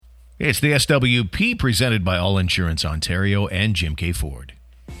It's the SWP presented by All Insurance Ontario and Jim K. Ford.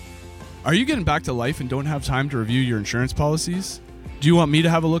 Are you getting back to life and don't have time to review your insurance policies? Do you want me to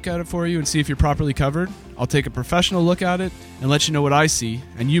have a look at it for you and see if you're properly covered? I'll take a professional look at it and let you know what I see,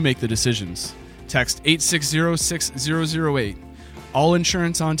 and you make the decisions. Text 860-6008. All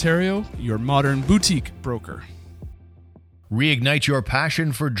Insurance Ontario, your modern boutique broker. Reignite your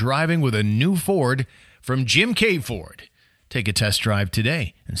passion for driving with a new Ford from Jim K. Ford. Take a test drive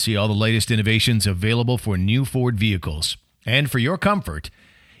today and see all the latest innovations available for new Ford vehicles. And for your comfort,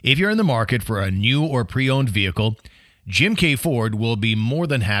 if you're in the market for a new or pre-owned vehicle, Jim K. Ford will be more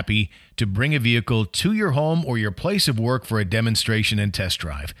than happy to bring a vehicle to your home or your place of work for a demonstration and test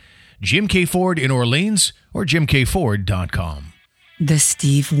drive. Jim K. Ford in Orleans or jimkford.com. The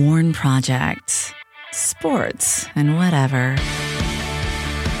Steve Warren Project. Sports and whatever.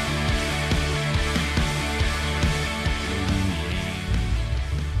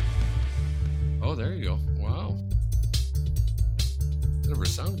 Oh, there you go. Wow. Never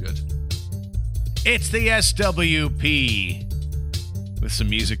sound good. It's the SWP with some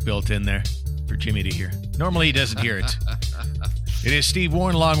music built in there for Jimmy to hear. Normally he doesn't hear it. It is Steve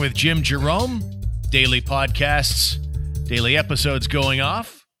Warren along with Jim Jerome. Daily podcasts, daily episodes going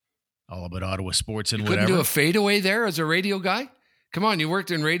off. All about Ottawa sports and whatever. Couldn't do a fadeaway there as a radio guy? Come on, you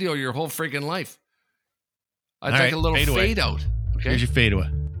worked in radio your whole freaking life. I'd like a little fade out. Okay. Here's your fadeaway.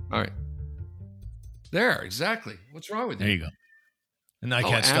 All right. There, exactly. What's wrong with you? There you go. And I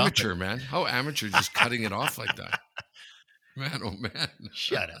can't stop amateur, it. man. How amateur just cutting it off like that. Man, oh man.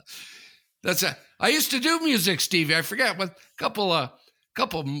 Shut up. I used to do music, Stevie. I forget what couple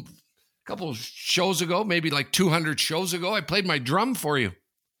shows ago, maybe like 200 shows ago, I played my drum for you.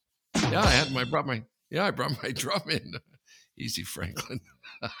 Yeah, I brought my drum in. Easy, Franklin.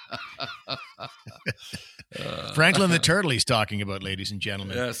 Franklin the Turtle he's talking about, ladies and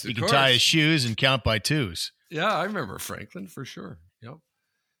gentlemen. Yes, he can tie his shoes and count by twos. Yeah, I remember Franklin for sure. Yep.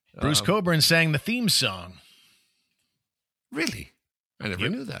 Bruce Coburn sang the theme song. Really? I never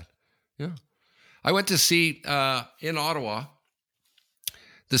knew that. Yeah. I went to see in Ottawa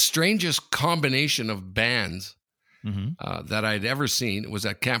the strangest combination of bands that I'd ever seen. It was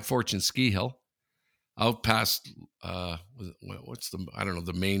at Camp Fortune Ski Hill, out past the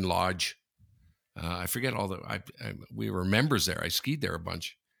main lodge. I forget we were members there. I skied there a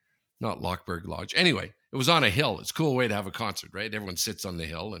bunch, not Lochberg Lodge. Anyway, it was on a hill. It's a cool way to have a concert, right? Everyone sits on the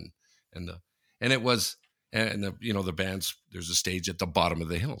hill the bands. There's a stage at the bottom of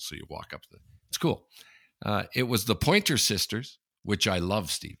the hill, so you walk up. It's cool. It was the Pointer Sisters, which I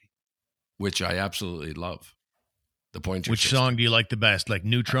love, Stevie, which I absolutely love. The Pointer Which Sisters. song do you like the best? Like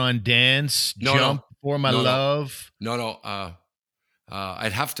Neutron Dance, Jump for My Love? No.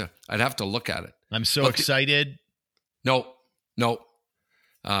 I'd have to look at it. I'm so excited. No.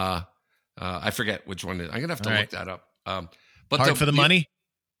 I forget which one it is. I'm gonna have to look that up. But Hard for the Money?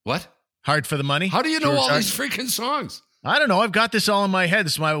 What? Hard for the Money? How do you know all these freaking songs? I don't know. I've got this all in my head.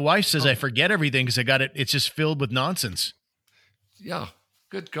 My wife says I forget everything because I got it. It's just filled with nonsense. Yeah.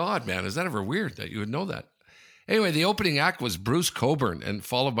 Good God, man. Is that ever weird that you would know that? Anyway, the opening act was Bruce Coburn and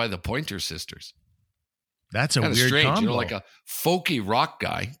followed by the Pointer Sisters. That's a Kinda weird strange, combo. like a folky rock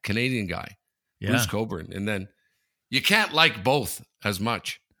guy, Canadian guy, Bruce Coburn. And then you can't like both as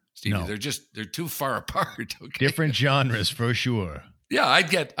much, Stevie. No. They're too far apart. Okay? Different genres for sure. Yeah, I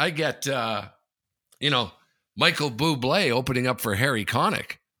get Michael Bublé opening up for Harry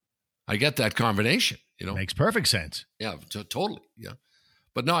Connick. I get that combination, Makes perfect sense. Yeah, totally. Yeah.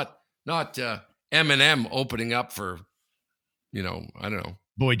 But not Eminem opening up for, I don't know.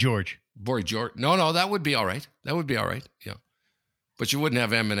 Boy George. No, that would be all right. Yeah. But you wouldn't have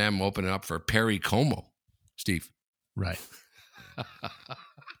Eminem opening up for Perry Como, Steve. Right.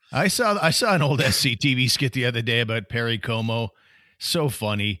 I saw an old SCTV skit the other day about Perry Como. So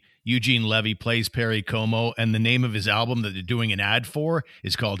funny. Eugene Levy plays Perry Como, and the name of his album that they're doing an ad for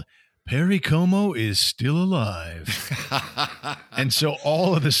is called Perry Como is Still Alive. And so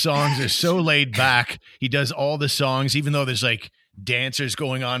all of the songs are so laid back. He does all the songs, even though there's like dancers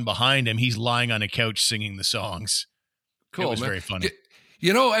going on behind him. He's lying on a couch singing the songs. Cool. It was man. very funny.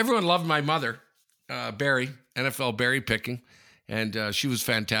 Everyone loved my mother, Barry, NFL Barry Picking, and she was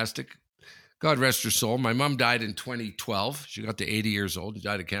fantastic. God rest her soul. My mom died in 2012. She got to 80 years old. She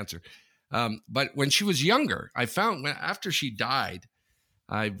died of cancer. But when she was younger, I found after she died,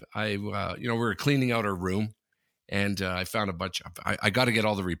 we were cleaning out her room, and I found a bunch of. I got to get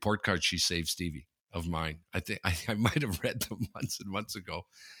all the report cards she saved, Stevie, of mine. I think I might have read them months and months ago,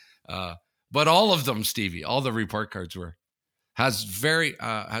 but all of them, Stevie, all the report cards has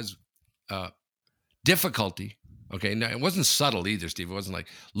difficulty Okay, now it wasn't subtle either, Steve. It wasn't like,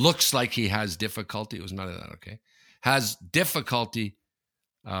 looks like he has difficulty. It was none of that, okay? Has difficulty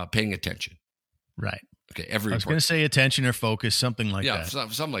paying attention. Right. Okay, every I was going to say attention or focus, something like that. Yeah,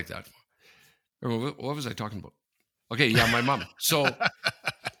 something like that. What was I talking about? Okay, yeah, my mom. So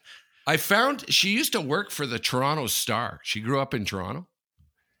I found she used to work for the Toronto Star. She grew up in Toronto.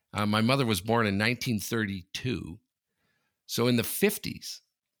 My mother was born in 1932. So in the 50s,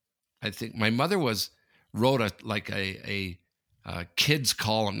 I think my mother wrote a kids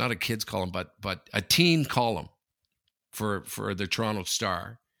column, not a kids column, but a teen column for the Toronto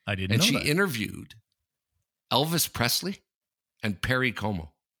Star. I didn't know that. And she interviewed Elvis Presley and Perry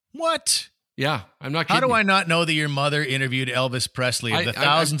Como. What? Yeah, I'm not kidding. How do I not know that your mother interviewed Elvis Presley? Of the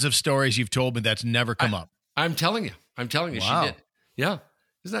thousands of stories you've told me, that's never come up. I'm telling you. Wow. She did. Yeah.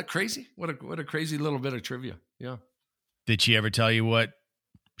 Isn't that crazy? What a crazy little bit of trivia. Yeah. Did she ever tell you what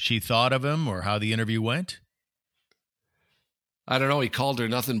she thought of him or how the interview went? I don't know. He called her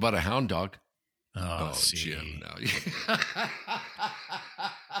nothing but a hound dog. Oh, Jim. No.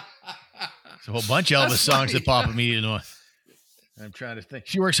 There's a whole bunch of Elvis songs that pop immediately. I'm trying to think.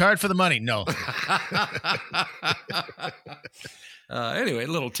 She works hard for the money. No. Anyway, a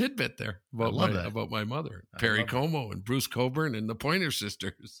little tidbit there about my mother, Perry Como and Bruce Coburn and the Pointer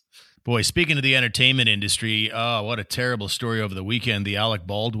Sisters. Boy, speaking of the entertainment industry, what a terrible story over the weekend. The Alec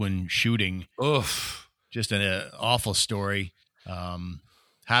Baldwin shooting. Oof. Just an awful story.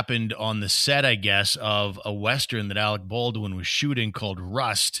 Happened on the set, I guess, of a Western that Alec Baldwin was shooting called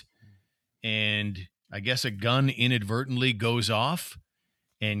Rust. And I guess a gun inadvertently goes off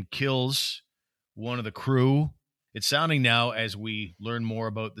and kills one of the crew. It's sounding now, as we learn more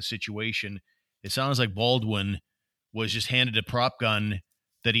about the situation, it sounds like Baldwin was just handed a prop gun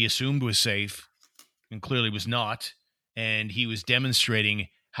that he assumed was safe and clearly was not. And he was demonstrating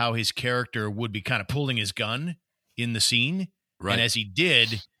how his character would be kind of pulling his gun in the scene. Right. And as he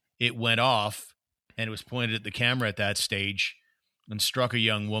did, it went off and it was pointed at the camera at that stage and struck a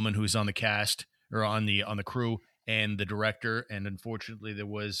young woman who's on the cast or on the crew and the director. And unfortunately there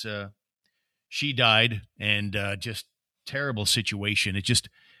was, she died, and just terrible situation. It just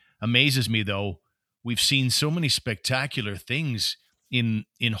amazes me, though. We've seen so many spectacular things in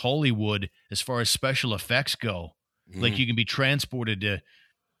Hollywood as far as special effects go. Like you can be transported to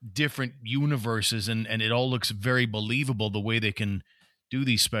different universes, and it all looks very believable the way they can do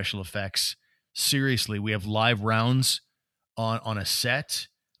these special effects. Seriously, we have live rounds on a set.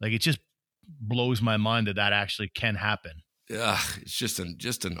 Like, it just blows my mind that actually can happen. Yeah, it's just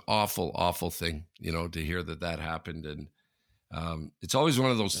an awful, awful thing, to hear that happened. And it's always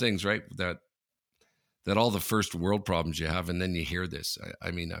one of those things, right? That all the first world problems you have, and then you hear this.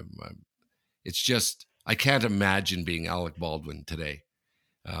 I mean, it's just, I can't imagine being Alec Baldwin today,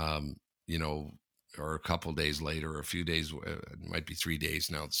 or a couple days later, or a few days, it might be 3 days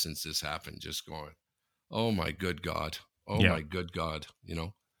now since this happened, just going, oh my good God. Oh yeah. My good God,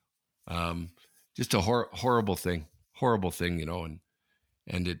 just a horrible thing,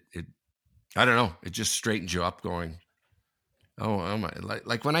 and it, I don't know, it just straightens you up going, oh my,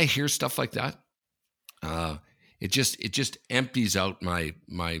 like when I hear stuff like that, it just empties out my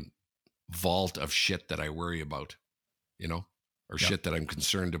vault of shit that I worry about, or shit that I'm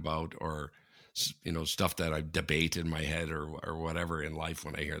concerned about, or, stuff that I debate in my head or whatever in life.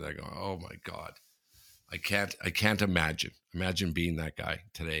 When I hear that, I go, oh my God, I can't imagine being that guy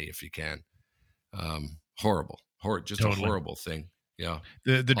today. If you can, horrible, just totally. A horrible thing. Yeah.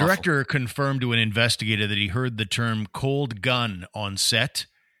 The director confirmed to an investigator that he heard the term cold gun on set,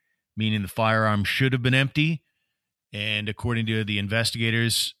 meaning the firearm should have been empty. And according to the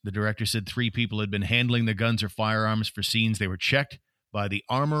investigators, the director said 3 people had been handling the guns or firearms for scenes. They were checked by the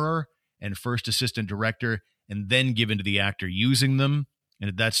armorer and first assistant director and then given to the actor using them. And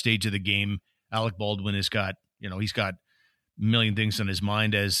at that stage of the game, Alec Baldwin has got, he's got a million things on his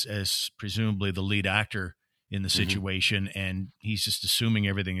mind as presumably the lead actor in the situation. And he's just assuming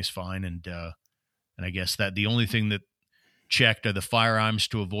everything is fine. And I guess that the only thing that checked are the firearms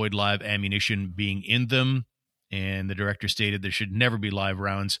to avoid live ammunition being in them. And the director stated there should never be live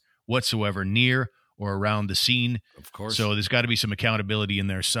rounds whatsoever near or around the scene. Of course. So there's got to be some accountability in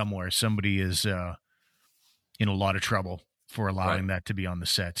there somewhere. Somebody is in a lot of trouble for allowing that to be on the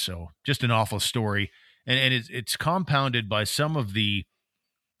set. So just an awful story. And it's compounded by some of the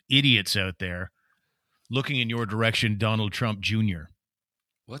idiots out there looking in your direction, Donald Trump Jr.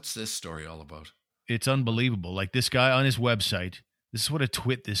 What's this story all about? It's unbelievable. Like this guy on his website, this is what a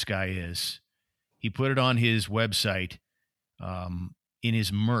twit this guy is. He put it on his website in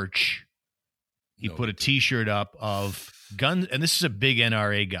his merch. He put a T-shirt up of guns, and this is a big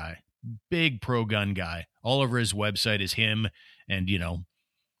NRA guy, big pro-gun guy All over his website is him and,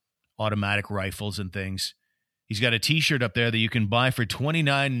 automatic rifles and things. He's got a T-shirt up there that you can buy for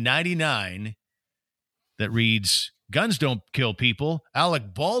 $29.99 that reads, "Guns don't kill people.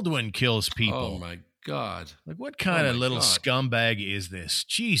 Alec Baldwin kills people." Oh, my God. Like, what kind of little scumbag is this?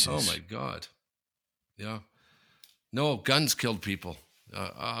 Jesus. Oh, my God. Yeah. No, guns killed people.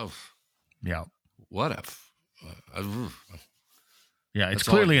 Yeah. What a... Yeah, it's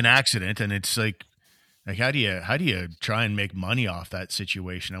clearly an accident, and it's like how do you try and make money off that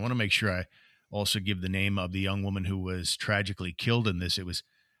situation? I want to make sure I also give the name of the young woman who was tragically killed in this. It was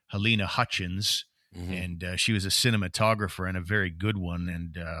Helena Hutchins, and she was a cinematographer and a very good one.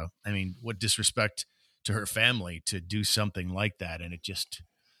 And I mean, what disrespect to her family to do something like that, and it just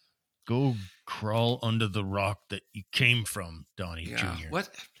go crawl under the rock that you came from, Donnie Jr.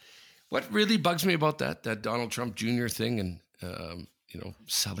 What really bugs me about that Donald Trump Jr. thing and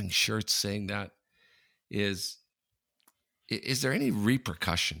selling shirts saying that is there any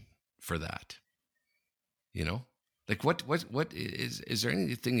repercussion for that? Like what is there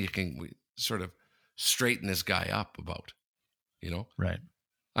anything you can sort of straighten this guy up about? Right.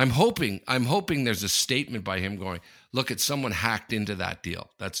 I'm hoping there's a statement by him going, look, someone hacked into that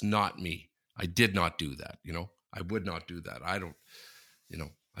deal. That's not me. I did not do that. I would not do that. I don't,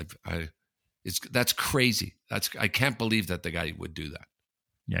 that's crazy. I can't believe that the guy would do that.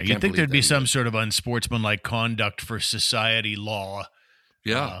 Yeah. You'd think there'd be some sort of unsportsmanlike conduct for society law.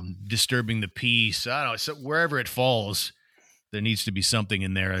 Yeah. Disturbing the peace. I don't know. So wherever it falls, there needs to be something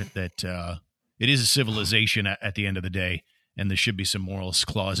in there that it is a civilization at the end of the day. And there should be some morals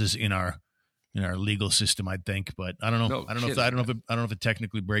clauses in our legal system, I'd think. But I don't know. No, I don't know if it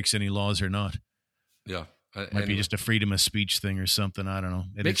technically breaks any laws or not. Yeah. Might be just a freedom of speech thing or something. I don't know.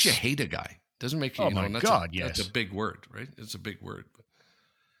 It makes you hate a guy. Doesn't make you. Oh my God! Yes, that's a big word, right? It's a big word.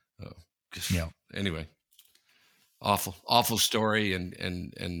 Yeah. Anyway, awful story, and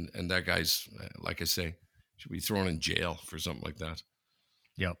that guy's like I say, should be thrown in jail for something like that.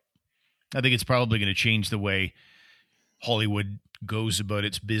 Yep. I think it's probably going to change the way Hollywood goes about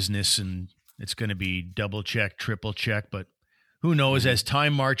its business, and it's going to be double check, triple check, but who knows? As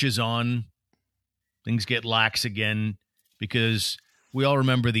time marches on, things get lax again, because we all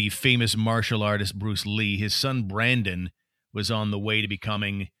remember the famous martial artist Bruce Lee. His son Brandon was on the way to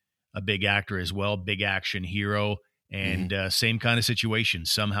becoming a big actor as well, big action hero, and same kind of situation.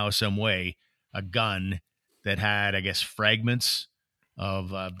 Somehow, some way, a gun that had, I guess, fragments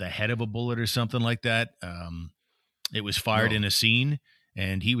of the head of a bullet or something like that. It was fired in a scene,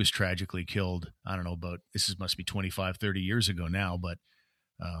 and he was tragically killed. I don't know must be 25, 30 years ago now, but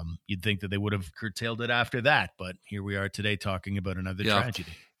you'd think that they would have curtailed it after that. But here we are today talking about another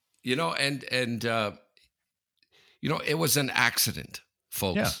tragedy. It was an accident,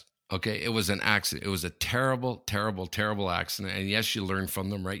 folks. Yeah. Okay, it was an accident. It was a terrible, terrible, terrible accident. And yes, you learn from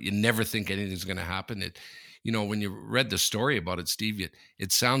them, right? You never think anything's going to happen. When you read the story about it, Steve,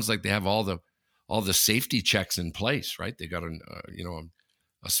 it sounds like they have all the safety checks in place, right? They got an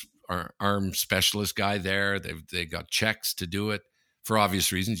armed specialist guy there. They got checks to do it for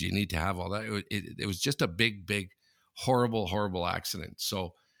obvious reasons. You need to have all that. It was just a big, big, horrible, horrible accident.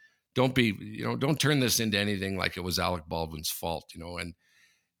 So don't turn this into anything like it was Alec Baldwin's fault,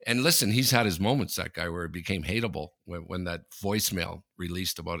 And listen, he's had his moments, that guy, where it became hateable when that voicemail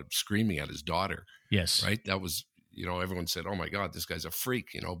released about him screaming at his daughter. Yes. Right. That was, everyone said, oh my God, this guy's a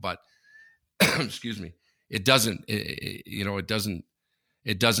freak, but excuse me, it doesn't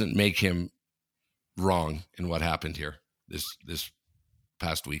make him wrong in what happened here this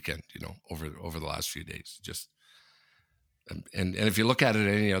past weekend, over the last few days. Just, and if you look at it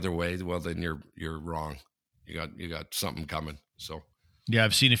any other way, well, then you're wrong. You got something coming. So. Yeah,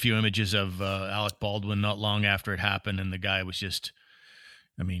 I've seen a few images of Alec Baldwin not long after it happened, and the guy was just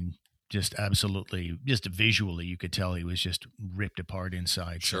absolutely, just visually, you could tell he was just ripped apart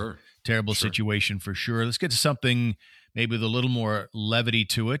inside. Sure. So, terrible situation for sure. Let's get to something maybe with a little more levity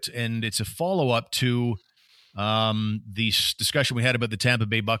to it, and it's a follow-up to the discussion we had about the Tampa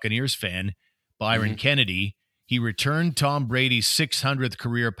Bay Buccaneers fan, Byron Kennedy. He returned Tom Brady's 600th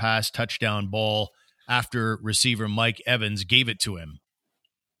career pass touchdown ball after receiver Mike Evans gave it to him.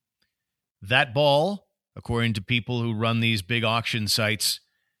 That ball, according to people who run these big auction sites,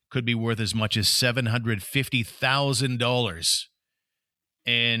 could be worth as much as $750,000.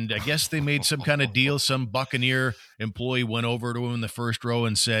 And I guess they made some kind of deal. Some Buccaneer employee went over to him in the first row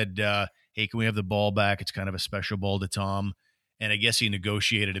and said, hey, can we have the ball back? It's kind of a special ball to Tom. And I guess he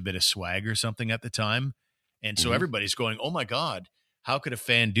negotiated a bit of swag or something at the time. And so everybody's going, oh my God, how could a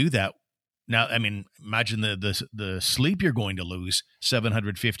fan do that? Now, I mean, imagine the sleep you're going to lose,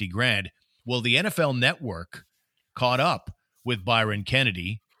 $750,000. Well, the NFL Network caught up with Byron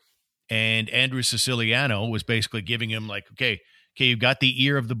Kennedy, and Andrew Siciliano was basically giving him like, okay, you've got the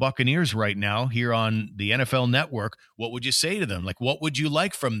ear of the Buccaneers right now here on the NFL Network. What would you say to them? Like, what would you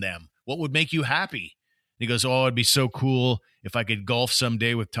like from them? What would make you happy? And he goes, oh, it'd be so cool if I could golf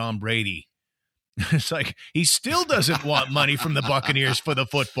someday with Tom Brady. It's like he still doesn't want money from the Buccaneers for the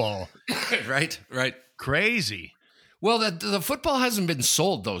football. Right. Crazy. Well, the football hasn't been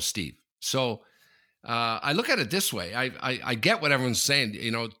sold, though, Steve. So I look at it this way. I get what everyone's saying.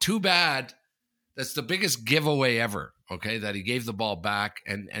 Too bad. That's the biggest giveaway ever, okay, that he gave the ball back,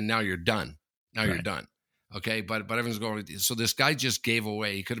 and now you're done. You're done, okay? But everyone's going, so this guy just gave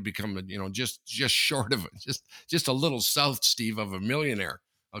away. He could have become, just short of it, just a little south, Steve, of a millionaire,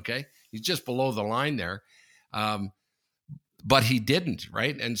 okay? He's just below the line there. But he didn't,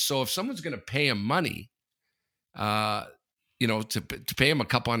 right? And so if someone's going to pay him money, to pay him a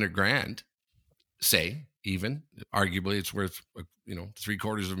couple $100,000, say, even, arguably it's worth,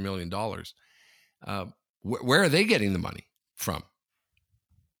 $750,000. Where are they getting the money from?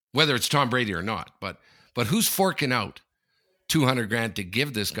 Whether it's Tom Brady or not, but who's forking out $200,000 to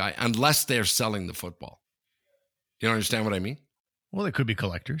give this guy unless they're selling the football? You don't understand what I mean? Well, they could be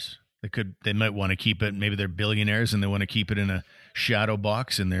collectors. They might want to keep it. Maybe they're billionaires and they want to keep it in a shadow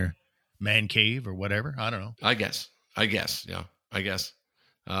box in their man cave or whatever. I don't know. I guess. Yeah. I guess.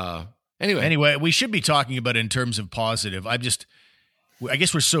 Anyway, we should be talking about it in terms of positive. I guess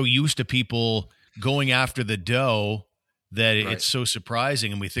we're so used to people going after the dough that it's so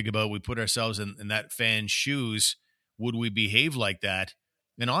surprising. And we think about, we put ourselves in that fan's shoes. Would we behave like that?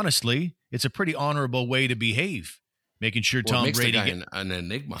 And honestly, it's a pretty honorable way to behave. Making sure Tom Brady gets an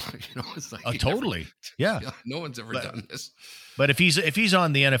enigma, It's like totally, yeah. No one's ever done this. But if he's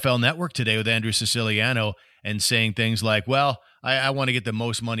on the NFL Network today with Andrew Siciliano and saying things like, "Well, I want to get the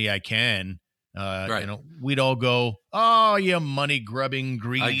most money I can," we'd all go, "Oh, you money grubbing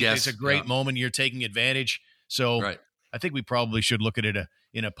greed! It's a great moment. You're taking advantage." So I think we probably should look at it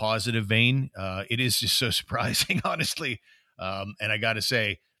in a positive vein. It is just so surprising, honestly, and I got to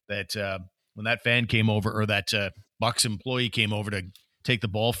say that when that fan came over, or that Bucs employee came over to take the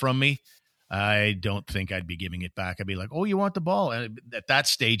ball from me, I don't think I'd be giving it back. I'd be like, oh, you want the ball? And at that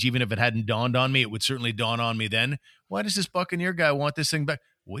stage, even if it hadn't dawned on me, it would certainly dawn on me then. Why does this Buccaneer guy want this thing back?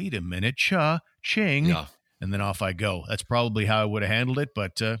 Wait a minute, cha-ching. Yeah. And then off I go. That's probably how I would have handled it.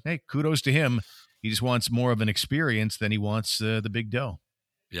 But, hey, kudos to him. He just wants more of an experience than he wants the big dough.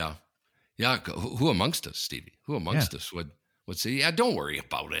 Yeah. Yeah. Who amongst us, Stevie? Who amongst us would say, yeah, don't worry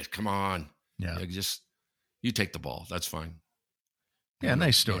about it. Come on. Yeah. You take the ball. That's fine. Yeah,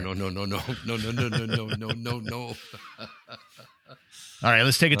 nice story. No. All right,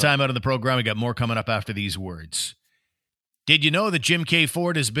 let's take a time out of the program. We got more coming up after these words. Did you know that Jim K.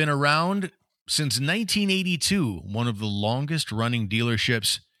 Ford has been around since 1982, one of the longest running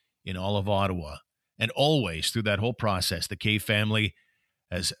dealerships in all of Ottawa? And always through that whole process, the K family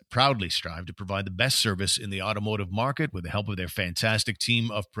has proudly strived to provide the best service in the automotive market with the help of their fantastic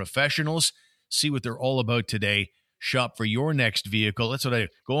team of professionals. See what they're all about today. Shop for your next vehicle. That's what I do.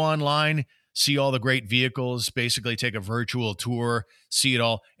 Go online, see all the great vehicles, basically take a virtual tour, see it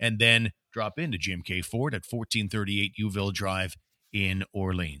all, and then drop into Jim K. Ford at 1438 Uville Drive in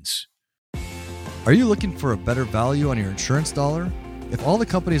Orleans. Are you looking for a better value on your insurance dollar? If all the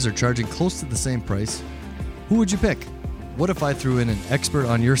companies are charging close to the same price, who would you pick? What if I threw in an expert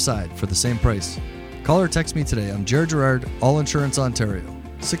on your side for the same price? Call or text me today. I'm Jared Gerard, All Insurance Ontario,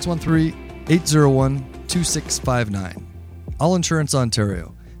 613-801-2659. All Insurance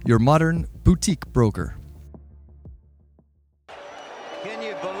Ontario, your modern boutique broker. Can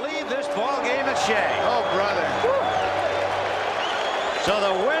you believe this ball game at Shea? Oh, brother. So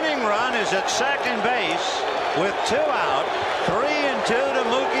the winning run is at second base with 2 out, 3-2 to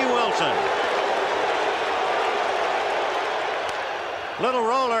Mookie Wilson. Little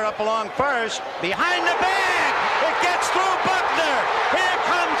roller up along first, behind the bag. It gets through Buckner. Here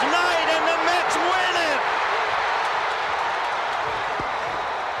comes Knight, and the Mets win it.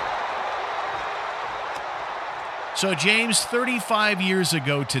 So, James, 35 years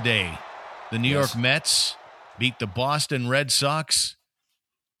ago today, the New York Mets beat the Boston Red Sox,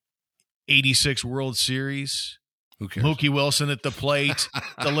 86 World Series. Who cares? Mookie Wilson at the plate,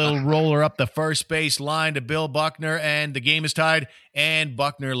 the little roller up the first base line to Bill Buckner, and the game is tied, and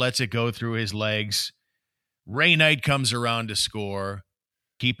Buckner lets it go through his legs. Ray Knight comes around to score,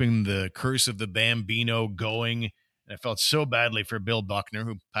 keeping the curse of the Bambino going. And I felt so badly for Bill Buckner,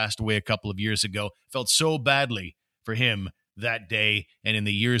 who passed away a couple of years ago. Felt so badly for him that day and in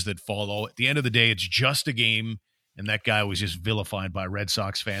the years that follow. At the end of the day, it's just a game, and that guy was just vilified by Red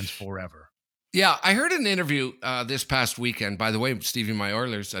Sox fans forever. Yeah, I heard an interview this past weekend. By the way, Stevie, my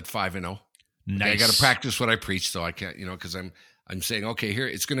Oilers at 5-0. Nice. Okay, I got to practice what I preach, so I can't, because I'm saying, okay, here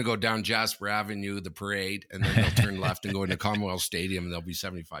it's going to go down Jasper Avenue, the parade, and then they'll turn left and go into Commonwealth Stadium, and there'll be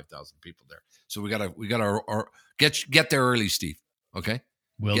 75,000 people there. So we gotta get there early, Steve. Okay,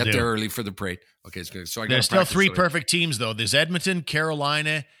 Will get do. there early for the parade. Okay, it's good. So There's still three perfect teams though. There's Edmonton,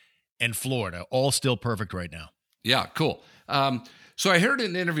 Carolina, and Florida, all still perfect right now. Yeah, cool. So I heard in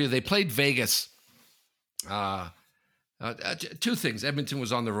an interview they played Vegas. Two things. Edmonton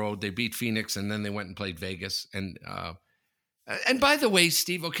was on the road. They beat Phoenix, and then they went and played Vegas. And by the way,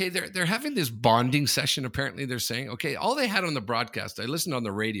 Steve, okay, they're having this bonding session. Apparently, they're saying, okay, all they had on the broadcast. I listened on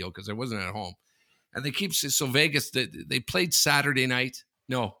the radio because I wasn't at home, and they keep saying, so Vegas. They played Saturday night,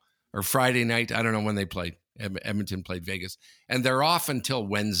 or Friday night. I don't know when they played. Edmonton played Vegas, and they're off until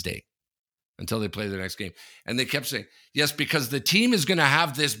Wednesday, until they play their next game. And they kept saying, yes, because the team is going to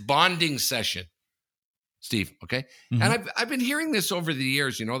have this bonding session. Steve, okay? Mm-hmm. And I've been hearing this over the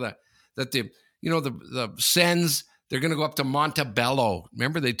years, that the Sens, they're going to go up to Montebello.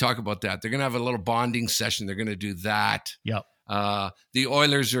 Remember they talk about that. They're going to have a little bonding session. They're going to do that. Yep. The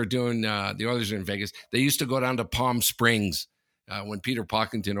Oilers are in Vegas. They used to go down to Palm Springs when Peter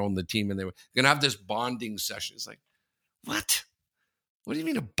Pocklington owned the team, and they were going to have this bonding session. It's like, what? What do you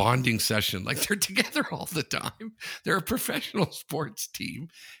mean a bonding session? Like they're together all the time. They're a professional sports team.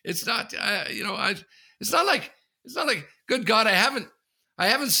 It's not, it's not like, good God, I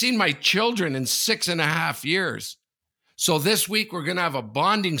haven't seen my children in 6.5 years. So this week we're going to have a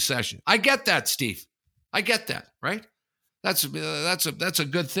bonding session. I get that, Steve. I get that, right? That's a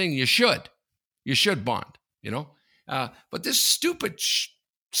good thing. You should bond, but this stupid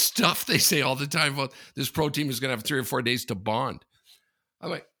stuff they say all the time about this pro team is going to have 3 or 4 days to bond. I'm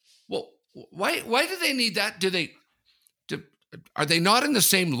like, well, why do they need that? Are they not in the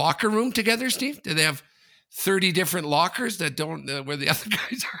same locker room together, Steve? Do they have 30 different lockers that don't where the other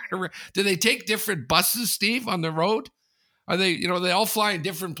guys are? Do they take different buses, Steve, on the road? Are they, they all fly in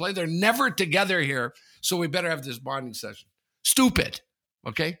different planes? They're never together here, so we better have this bonding session. Stupid,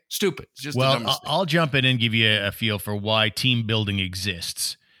 okay? Stupid. It's just the dumbest thing. I'll jump in and give you a feel for why team building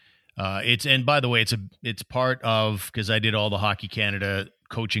exists. And by the way, it's part of, because I did all the Hockey Canada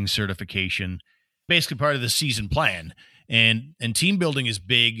coaching certification, basically part of the season plan. And team building is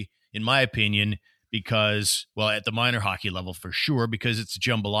big, in my opinion, because, well, at the minor hockey level for sure, because it's a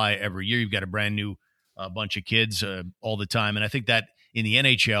jambalaya every year. You've got a brand new bunch of kids all the time. And I think that in the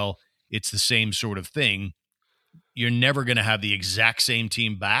NHL, it's the same sort of thing. You're never going to have the exact same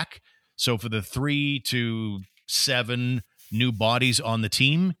team back. So for the 3 to 7 new bodies on the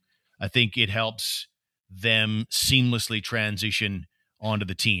team, I think it helps them seamlessly transition onto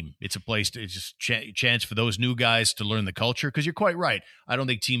the team. It's a place to just chance for those new guys to learn the culture, because you're quite right. I don't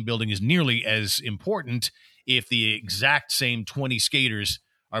think team building is nearly as important if the exact same 20 skaters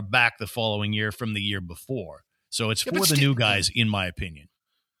are back the following year from the year before. So it's for the new guys, in my opinion.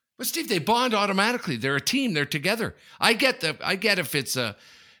 But Steve, they bond automatically. They're a team. They're together. I get if it's an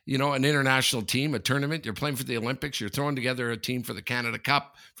international team, a tournament, you're playing for the Olympics, you're throwing together a team for the Canada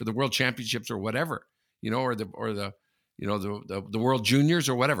Cup, for the World Championships or whatever, or the World Juniors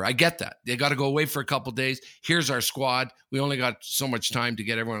or whatever. I get that. They got to go away for a couple of days. Here's our squad. We only got so much time to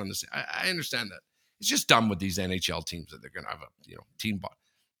get everyone on the same. I understand that. It's just dumb with these NHL teams that they're going to have a team bond.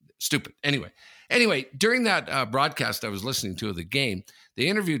 Stupid. Anyway, during that broadcast I was listening to of the game, they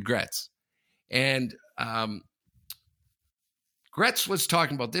interviewed Gretz, and Gretz was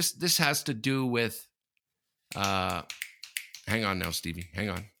talking about this. This has to do with. Hang on now, Stevie. Hang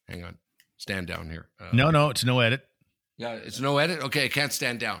on. Stand down here. No, it's no edit. Yeah, it's no edit. Okay, I can't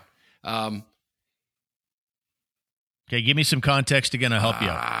stand down. Okay, give me some context again. I'll help you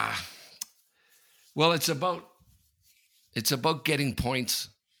out. Well, it's about getting points.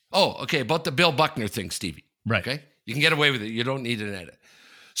 Oh, okay, about the Bill Buckner thing, Stevie. Right. Okay, you can get away with it. You don't need an edit.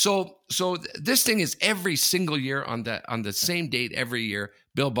 So this thing is every single year on the same date every year,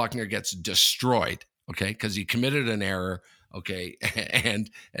 Bill Buckner gets destroyed. Okay, because he committed an error. Okay, and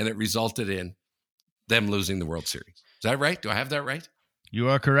it resulted in them losing the World Series. Is that right? Do I have that right? You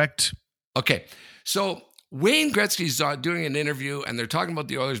are correct. Okay, so Wayne Gretzky's doing an interview, and they're talking about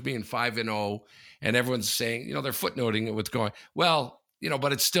the Oilers being 5-0, and everyone's saying, they're footnoting what's going. Well,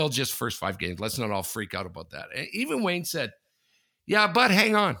 but it's still just first 5 games. Let's not all freak out about that. And even Wayne said, "Yeah, but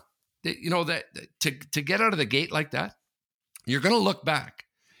hang on, that to get out of the gate like that, you're going to look back.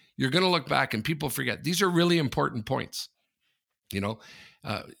 You're going to look back, and people forget these are really important points.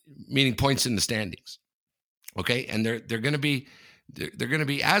 Meaning points in the standings. Okay, and they're going to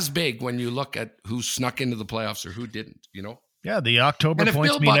be as big when you look at who snuck into the playoffs or who didn't. Yeah, the October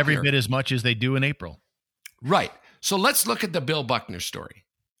points mean every bit as much as they do in April. Right. So let's look at the Bill Buckner story,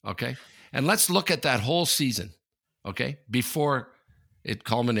 okay? And let's look at that whole season, okay, before it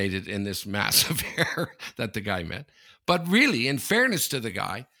culminated in this massive error that the guy made. But really, in fairness to the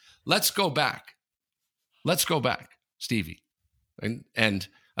guy, let's go back. Let's go back, Stevie. And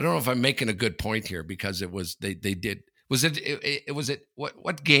I don't know if I'm making a good point here because it was they did. Was it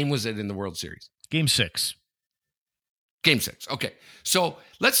what game was it in the World Series? Game 6. Game 6. Okay. So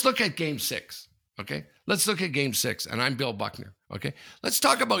let's look at Game 6. Okay. Let's look at Game 6. And I'm Bill Buckner. Okay. Let's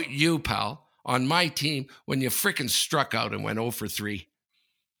talk about you, pal, on my team when you freaking struck out and went 0 for 3.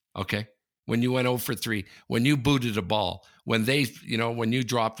 Okay. When you went 0 for 3, when you booted a ball, when when you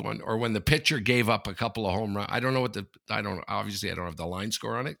dropped one, or when the pitcher gave up a couple of home runs. Obviously I don't have the line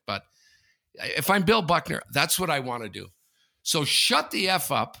score on it, but if I'm Bill Buckner, that's what I want to do. So shut the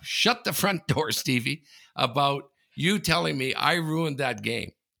F up, shut the front door, Stevie, about you telling me I ruined that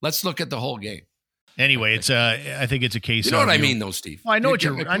game. Let's look at the whole game. Anyway, it's I think it's a case of... You know what I mean, though, Steve? Well, I know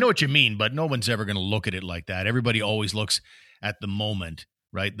what you mean, but no one's ever going to look at it like that. Everybody always looks at the moment,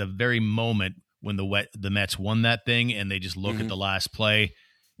 right? The very moment when the Mets won that thing, and they just look at the last play.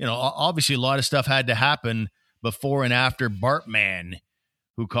 Obviously a lot of stuff had to happen before and after Bartman,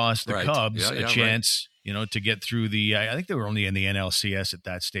 who cost the Cubs a chance, to get through the. I think they were only in the NLCS at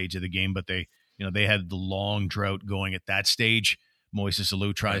that stage of the game, but they had the long drought going at that stage. Moises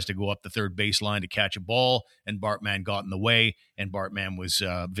Alou tries to go up the third baseline to catch a ball, and Bartman got in the way, and Bartman was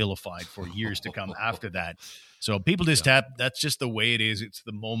vilified for years to come after that. So people just that's just the way it is. It's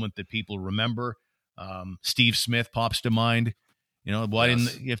the moment that people remember. Steve Smith pops to mind. Why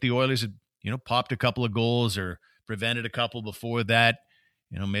didn't, if the Oilers had, popped a couple of goals or prevented a couple before that,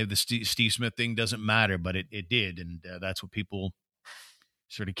 maybe the Steve Smith thing doesn't matter, but it did. And that's what people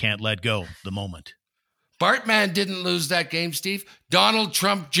sort of can't let go, the moment. Bartman didn't lose that game, Steve. Donald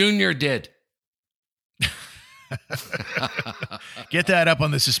Trump Jr. did. Get that up on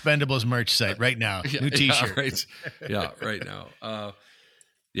the Suspendables merch site right now. New T-shirt. Right now.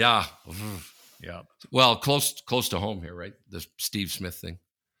 Yeah. Well, close to home here, right? The Steve Smith thing.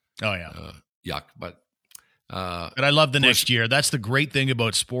 Oh yeah. Yuck. But I love the next year. That's the great thing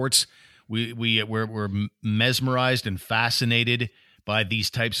about sports. We're mesmerized and fascinated by these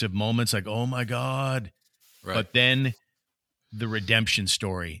types of moments. Like, oh my God. Right. But then the redemption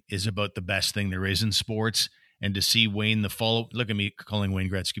story is about the best thing there is in sports. And to see Wayne look at me calling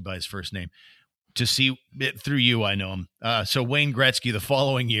Wayne Gretzky by his first name. To see it through you, I know him. So Wayne Gretzky, the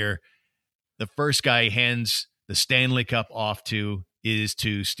following year, the first guy he hands the Stanley Cup off to is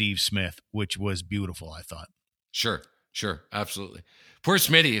to Steve Smith, which was beautiful, I thought. Sure, absolutely. Poor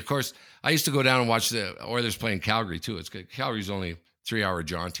Smitty, of course. I used to go down and watch the Oilers play in Calgary too. Calgary's only a 3-hour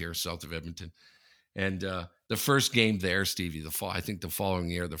jaunt here, south of Edmonton. And the first game there, Stevie, I think the following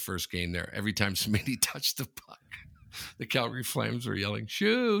year, the first game there, every time Smitty touched the puck, the Calgary Flames were yelling,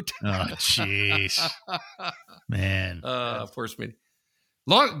 "Shoot!" Oh, jeez, man. Poor Smitty.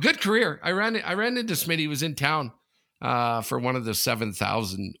 Good career. I ran into Smitty. He was in town for one of the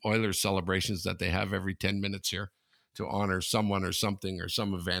 7,000 Oilers celebrations that they have every 10 minutes here to honor someone or something or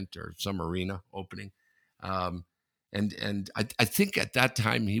some event or some arena opening. And I think at that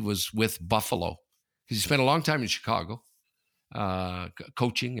time he was with Buffalo. He spent a long time in Chicago,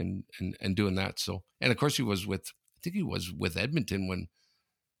 coaching and doing that. So, and of course he was with Edmonton when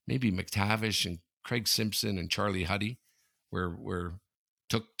maybe McTavish and Craig Simpson and Charlie Huddy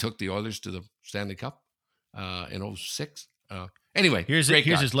took the Oilers to the Stanley Cup in 2006. Anyway, here's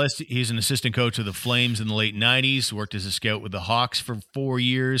his list. He's an assistant coach of the Flames in the late 90s, worked as a scout with the Hawks for 4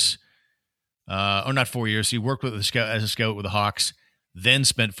 years. Not 4 years. He worked as a scout with the Hawks, then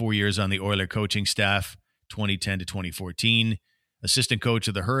spent 4 years on the Oiler coaching staff, 2010 to 2014. Assistant coach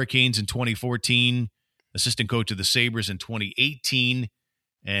of the Hurricanes in 2014. Assistant coach of the Sabres in 2018.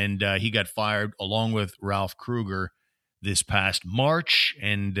 And he got fired along with Ralph Kruger this past March,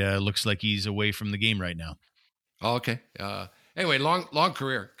 and looks like he's away from the game right now. Oh, okay. Anyway, long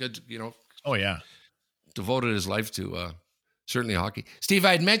career. Good, Oh, yeah. Devoted his life to certainly hockey. Steve,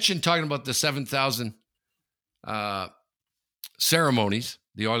 I had mentioned talking about the 7,000 ceremonies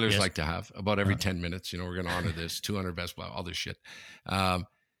the Oilers like to have about every 10 minutes. We're going to honor this, 200 best, all this shit.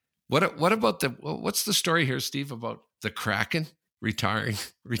 What about what's the story here, Steve, about the Kraken retiring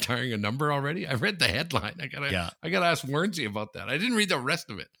a number already? I read the headline. I gotta ask Wernsey about that. I didn't read the rest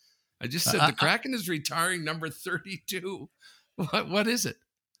of it. I just said the Kraken is retiring number 32. What is it?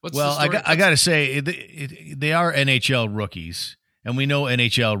 What's the story? I got to say, they are NHL rookies, and we know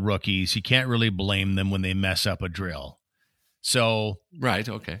NHL rookies, you can't really blame them when they mess up a drill. So, right,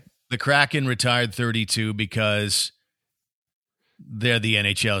 okay. The Kraken retired 32 because they're the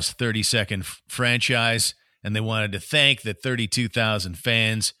NHL's 32nd franchise, and they wanted to thank the 32,000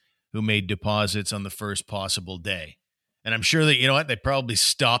 fans who made deposits on the first possible day. And I'm sure that, you know what, they probably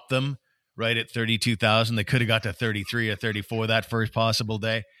stopped them right at 32,000. They could have got to 33 or 34 that first possible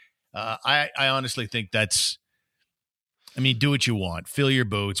day. I honestly think that's, I mean, do what you want. Fill your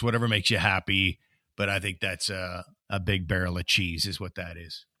boots, whatever makes you happy. But I think that's a big barrel of cheese is what that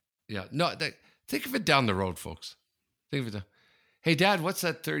is. Yeah. No, think of it down the road, folks. Think of it. Hey, Dad, what's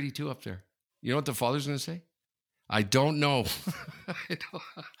that 32 up there? You know what the father's going to say? I don't know.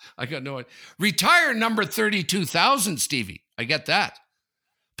 I got no idea. Retire number 32,000, Stevie. I get that.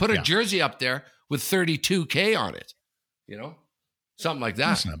 Put a jersey up there with 32K on it. You know? Something like that.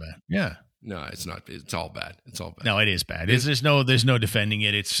 That's not bad. Yeah. No, it's not. It's all bad. It's all bad. No, it is bad. There's no defending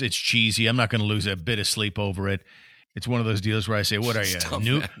it. It's cheesy. I'm not going to lose a bit of sleep over it. It's one of those deals where I say, what are you, are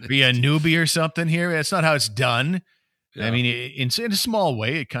you a newbie or something here? That's not how it's done. Yeah. I mean, in a small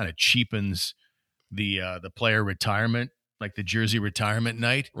way, it kind of cheapens the player retirement, like the jersey retirement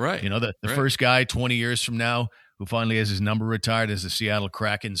night. Right. You know, the first guy 20 years from now who finally has his number retired as the Seattle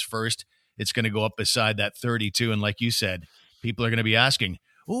Kraken's first, it's going to go up beside that 32. And like you said, people are going to be asking,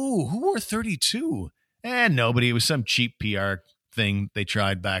 oh, who wore 32? And nobody. It was some cheap PR thing they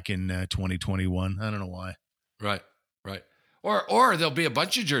tried back in 2021. I don't know why. Right. Or there'll be a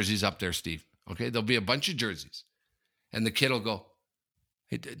bunch of jerseys up there, Steve. Okay, there'll be a bunch of jerseys. And the kid will go,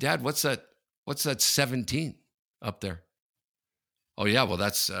 hey, Dad, what's that 17 up there? Oh, yeah, well,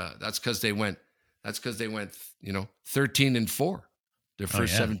 that's because they went, 13-4, their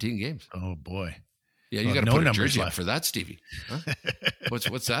first 17 games. Oh, boy. Yeah, you got to put a jersey up for that, Stevie. Huh?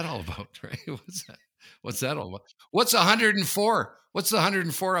 What's that all about, right? What's that all about? What's 104? What's the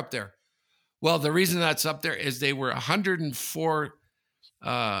 104 up there? Well, the reason that's up there is they were 104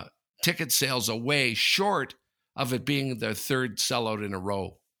 ticket sales away short of it being their third sellout in a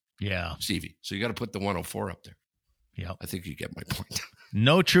row. Yeah. Stevie. So you got to put the 104 up there. Yeah. I think you get my point.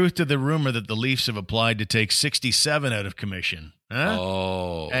 No truth to the rumor that the Leafs have applied to take 67 out of commission. Huh?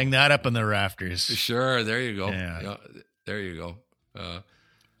 Oh. Hang that up in the rafters. Sure. There you go. Yeah. There you go.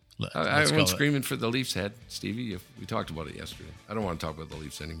 Everyone's screaming for the Leafs head. Stevie, we talked about it yesterday. I don't want to talk about the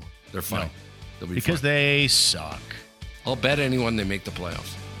Leafs anymore. They're fine. No. They'll be because fine. They suck. I'll bet anyone they make the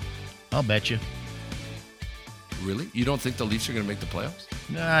playoffs. I'll bet you. Really? You don't think the Leafs are going to make the playoffs?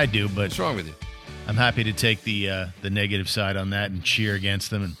 No, I do, but what's wrong with you? I'm happy to take the negative side on that and cheer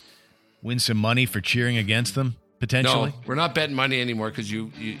against them and win some money for cheering against them, potentially. No, we're not betting money anymore because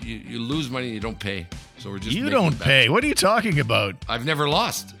you lose money and you don't pay. So we're just You don't pay. What are you talking about? I've never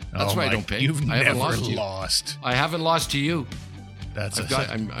lost. That's why I don't pay. You've I never haven't lost. I haven't lost to you.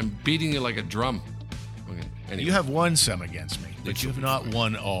 I'm beating you like a drum. Okay. Anyway. You have won some against me, but you have not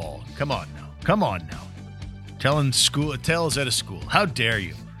won all. Come on now. Tales out of school. How dare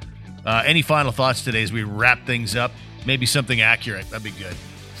you? Any final thoughts today as we wrap things up? Maybe something accurate. That'd be good.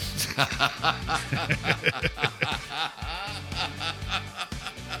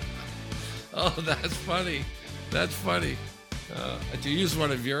 Oh, that's funny. That's funny. To use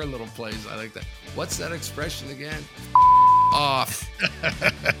one of your little plays, I like that. What's that expression again? Off.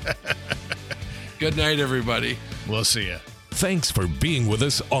 Good night, everybody. We'll see you. Thanks for being with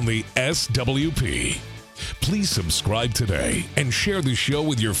us on the SWP. Please subscribe today and share the show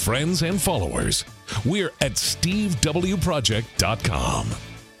with your friends and followers. We're at stevewproject.com.